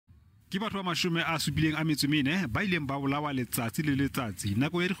Ke batho ba 74 ba ileng ba bolawa letsatsi le letsatsi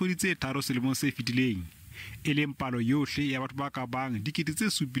nako ya dikgwedi tse 3 selemong se fetileng. E leng palo yohle ya batho ba ka bang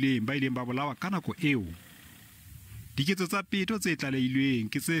 7,000 ba ileng ba bolawa ka nako eo. Diketso tsa peto tse tlalehilweng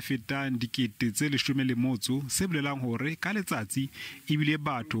ke tse fetang 10,000 se bolelang hore ka letsatsi ebile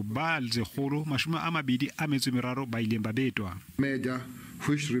batho ba 123 ba ileng ba betwa. Measure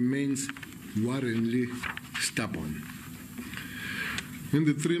which remains worryingly stubborn. In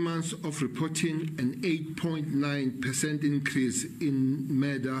the 3 months of reporting, an 8.9% increase in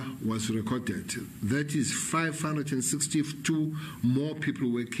murder was recorded. That is 562 more people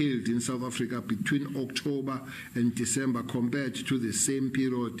were killed in South Africa between October and December compared to the same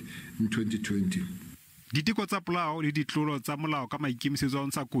period in 2020. Diteko tsa polao le ditlolo tsa molao ka maikemisetso a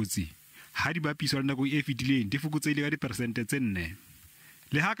ntsha kotsi ha di bapiswa le nako e fetileng di fokotsehile ka dipersente tse 4.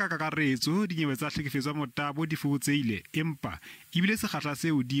 Le ha ka kakaretso dinyewe tsa hlekefetswa motabo di fokotsehile empa ebile sekgahla se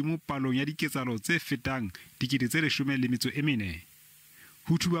hodimo palong ya diketsahalo tse fetang 14,000.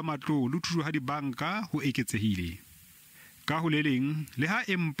 Ho thuba matlo le thuso ha dibanka ho eketsehile. Ka ho le leng le ha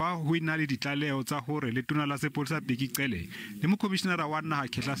empa ho ina le ditlaleho tsa hore le tona la sepolesa Bheki Cele le mokomishenara wa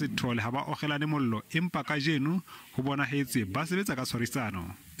naha Khetla Sithole ha ba ogelane mollo empa ka jeno ho bonahetse ba sebetsa ka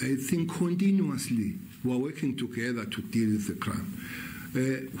tshwarisano. I think continuously we are working together to deal with the crime.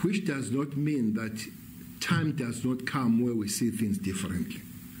 Which does not mean that time does not come where we see things differently.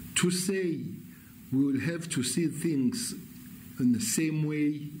 To say we will have to see things in the same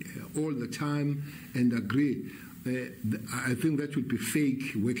way all the time and agree, I think that would be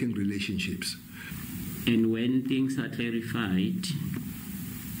fake working relationships. And when things are clarified,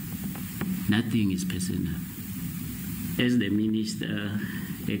 nothing is personal. As the minister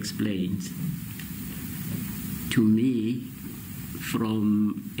explains, to me,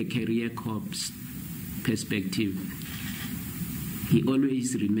 from a career corps perspective, he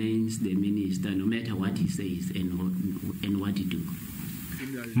always remains the minister no matter what he says and what he do.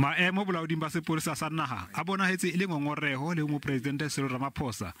 Maemo bolaoding ba sepolesa sa naha a bonahetse e le ngongoreho le mo presidente Cyril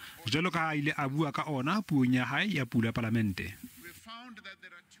Ramaphosa jalo ka ha ile a bua ka ona puong ya hae ya pula parlamente.